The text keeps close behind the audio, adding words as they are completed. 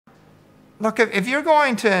Look, if you're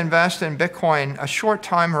going to invest in Bitcoin, a short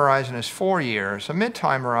time horizon is 4 years, a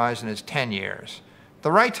mid-time horizon is 10 years.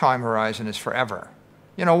 The right time horizon is forever.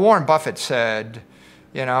 You know, Warren Buffett said,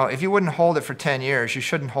 you know, if you wouldn't hold it for 10 years, you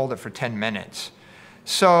shouldn't hold it for 10 minutes.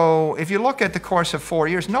 So if you look at the course of 4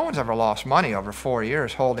 years, no one's ever lost money over 4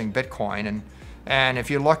 years holding Bitcoin. And if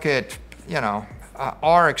you look at, you know,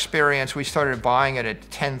 our experience, we started buying it at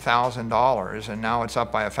 $10,000 and now it's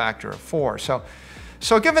up by a factor of 4.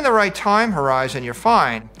 So given the right time horizon, you're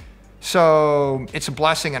fine. So it's a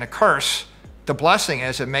blessing and a curse. The blessing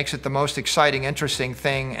is it makes it the most exciting, interesting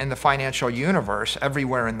thing in the financial universe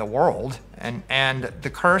everywhere in the world. And the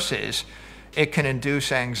curse is it can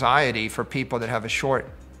induce anxiety for people that have a short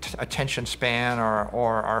attention span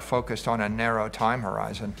or are focused on a narrow time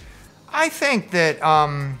horizon. I think that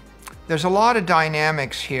there's a lot of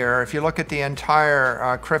dynamics here. If you look at the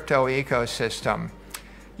entire crypto ecosystem,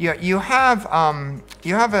 you have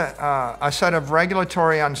a set of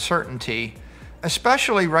regulatory uncertainty,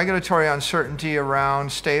 especially regulatory uncertainty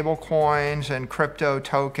around stable coins and crypto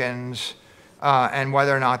tokens and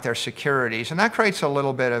whether or not they're securities. And that creates a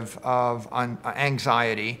little bit of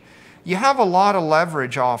anxiety. You have a lot of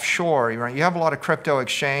leverage offshore. Right? You have a lot of crypto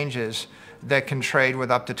exchanges that can trade with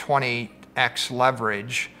up to 20x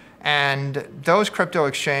leverage. And those crypto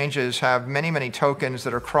exchanges have many, many tokens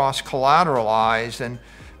that are cross-collateralized, and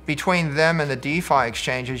between them and the DeFi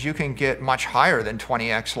exchanges, you can get much higher than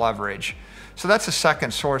 20x leverage. So that's a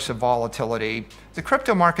second source of volatility. The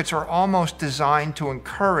crypto markets are almost designed to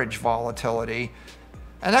encourage volatility,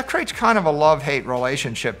 and that creates kind of a love-hate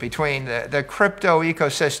relationship between the crypto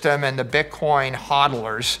ecosystem and the Bitcoin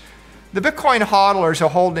hodlers. The Bitcoin hodlers are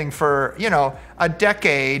holding for, you know, a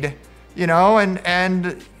decade, you know,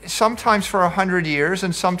 and sometimes for 100 years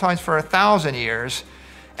and sometimes for 1,000 years.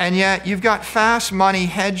 And yet you've got fast money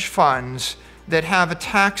hedge funds that have a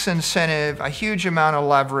tax incentive, a huge amount of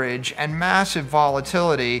leverage, and massive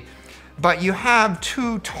volatility. But you have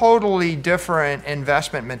two totally different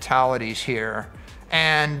investment mentalities here.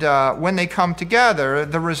 And when they come together,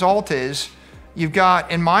 the result is you've got,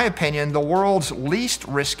 in my opinion, the world's least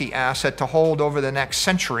risky asset to hold over the next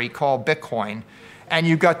century called Bitcoin. And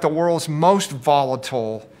you've got the world's most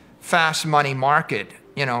volatile fast money market,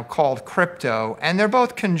 you know, called crypto. And they're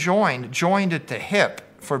both joined at the hip,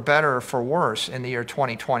 for better or for worse, in the year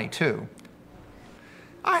 2022.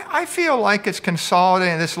 I feel like it's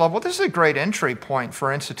consolidating at this level. This is a great entry point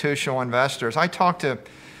for institutional investors. I talk to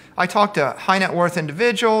high net worth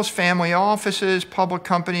individuals, family offices, public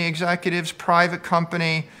company executives, private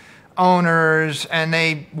company owners, and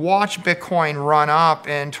they watch Bitcoin run up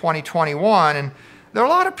in 2021. And there are a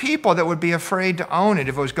lot of people that would be afraid to own it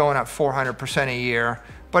if it was going up 400% a year.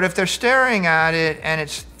 But if they're staring at it and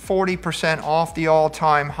it's 40% off the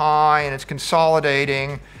all-time high and it's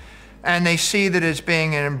consolidating, and they see that it's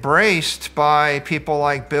being embraced by people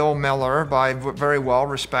like Bill Miller, by very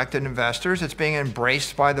well-respected investors, it's being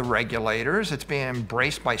embraced by the regulators, it's being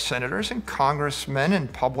embraced by senators and congressmen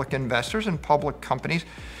and public investors and public companies.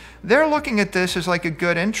 They're looking at this as like a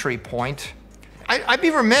good entry point. I'd be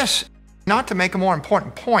remiss not to make a more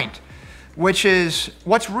important point, which is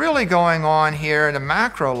what's really going on here at a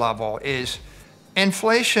macro level is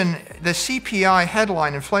inflation. The CPI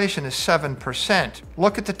headline inflation is 7%.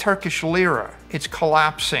 Look at the Turkish lira. It's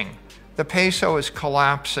collapsing. The peso is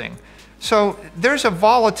collapsing. So there's a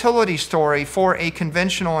volatility story for a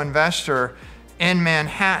conventional investor in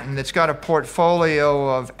Manhattan that's got a portfolio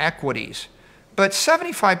of equities. But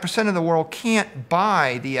 75% of the world can't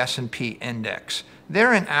buy the S&P index.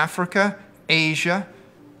 They're in Africa, Asia,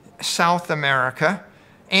 South America,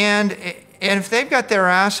 and if they've got their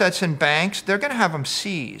assets in banks, they're going to have them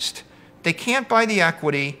seized. They can't buy the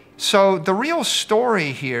equity. So the real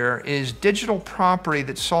story here is digital property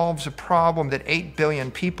that solves a problem that 8 billion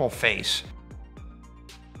people face.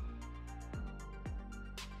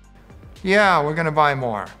 Yeah, we're going to buy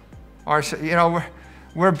more.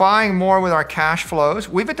 We're buying more with our cash flows.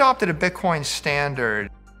 We've adopted a Bitcoin standard.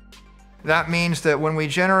 That means that when we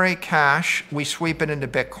generate cash, we sweep it into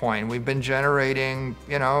Bitcoin. We've been generating,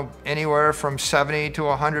 anywhere from $70 to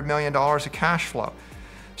 $100 million of cash flow.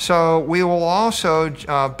 So we will also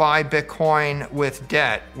buy Bitcoin with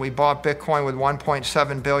debt. We bought Bitcoin with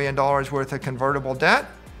 $1.7 billion worth of convertible debt.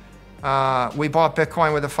 We bought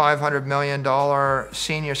Bitcoin with a $500 million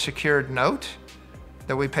senior secured note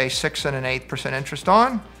that we pay 6 1/8% interest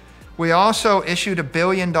on. We also issued $1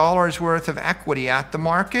 billion worth of equity at the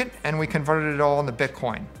market, and we converted it all into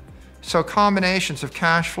Bitcoin. So combinations of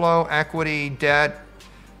cash flow, equity, debt,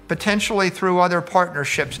 potentially through other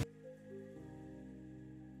partnerships.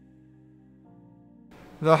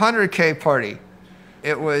 The 100K party.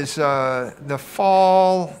 It was the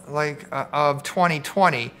fall of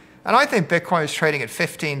 2020, and I think Bitcoin is trading at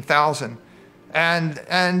 15,000.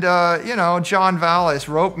 And you know, John Vallis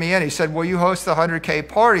roped me in. He said, will you host the 100K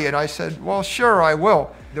party? And I said, well, sure, I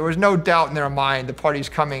will. There was no doubt in their mind the party's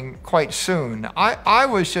coming quite soon. I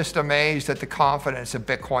was just amazed at the confidence of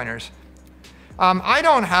Bitcoiners. I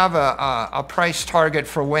don't have a price target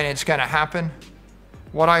for when it's going to happen.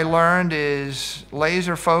 What I learned is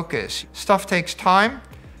laser focus. Stuff takes time.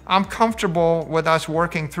 I'm comfortable with us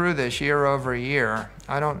working through this year over year.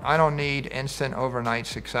 I don't need instant overnight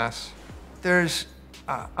success. There's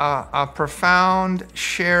a profound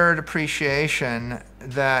shared appreciation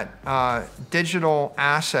that digital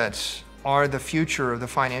assets are the future of the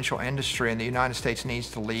financial industry, and the United States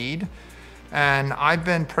needs to lead. And I've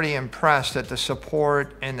been pretty impressed at the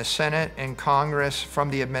support in the Senate and Congress, from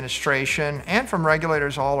the administration, and from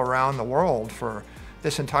regulators all around the world for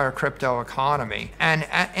this entire crypto economy. And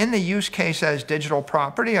in the use case as digital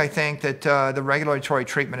property, I think that the regulatory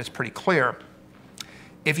treatment is pretty clear.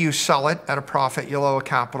 If you sell it at a profit, you'll owe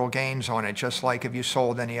capital gains on it, just like if you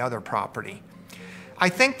sold any other property. I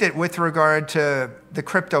think that with regard to the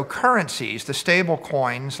cryptocurrencies, the stable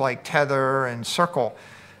coins like Tether and Circle,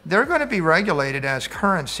 they're going to be regulated as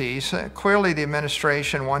currencies. Clearly, the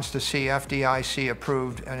administration wants to see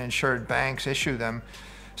FDIC-approved and insured banks issue them.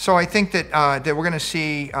 So I think that, that we're going to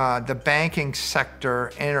see the banking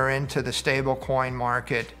sector enter into the stablecoin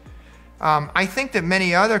market. I think that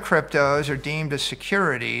many other cryptos are deemed as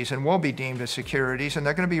securities and will be deemed as securities, and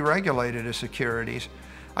they're going to be regulated as securities.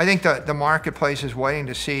 I think that the marketplace is waiting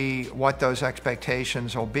to see what those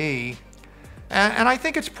expectations will be. And I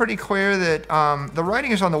think it's pretty clear that the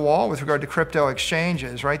writing is on the wall with regard to crypto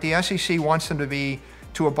exchanges, right? The SEC wants them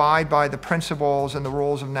to abide by the principles and the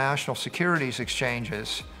rules of national securities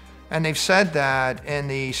exchanges. And they've said that in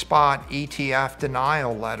the spot ETF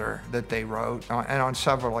denial letter that they wrote, and on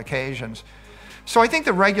several occasions. So I think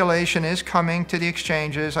the regulation is coming to the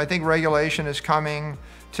exchanges. I think regulation is coming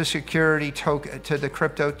to the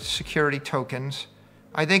crypto security tokens.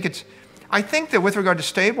 I think that with regard to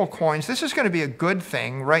stable coins, this is going to be a good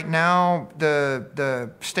thing. Right now,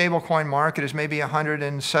 the stable coin market is maybe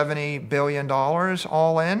 $170 billion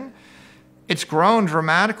all in. It's grown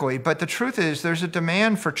dramatically, but the truth is there's a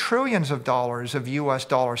demand for trillions of dollars of US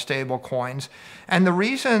dollar stable coins. And the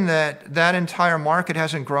reason that that entire market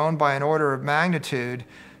hasn't grown by an order of magnitude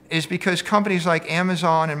is because companies like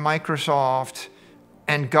Amazon and Microsoft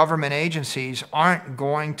and government agencies aren't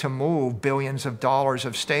going to move billions of dollars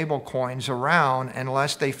of stable coins around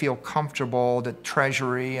unless they feel comfortable that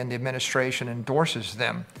Treasury and the administration endorses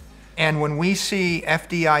them. And when we see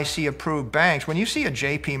FDIC-approved banks, when you see a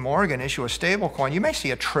JP Morgan issue a stable coin, you may see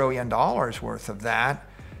 $1 trillion worth of that.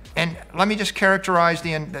 And let me just characterize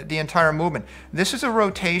the entire movement. This is a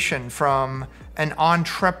rotation from an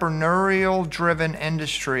entrepreneurial-driven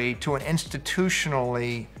industry to an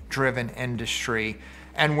institutionally driven industry.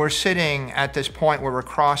 And we're sitting at this point where we're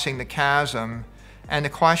crossing the chasm. And the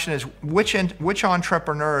question is, which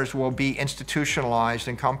entrepreneurs will be institutionalized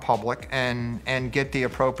and come public and get the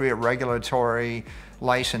appropriate regulatory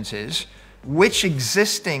licenses? Which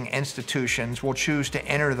existing institutions will choose to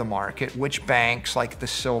enter the market? Which banks, like the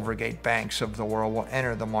Silvergate banks of the world, will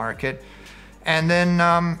enter the market? And then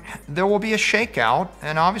there will be a shakeout.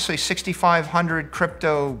 And obviously 6,500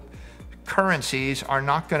 cryptocurrencies are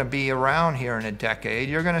not going to be around here in a decade.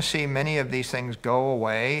 You're going to see many of these things go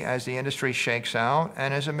away as the industry shakes out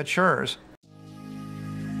and as it matures.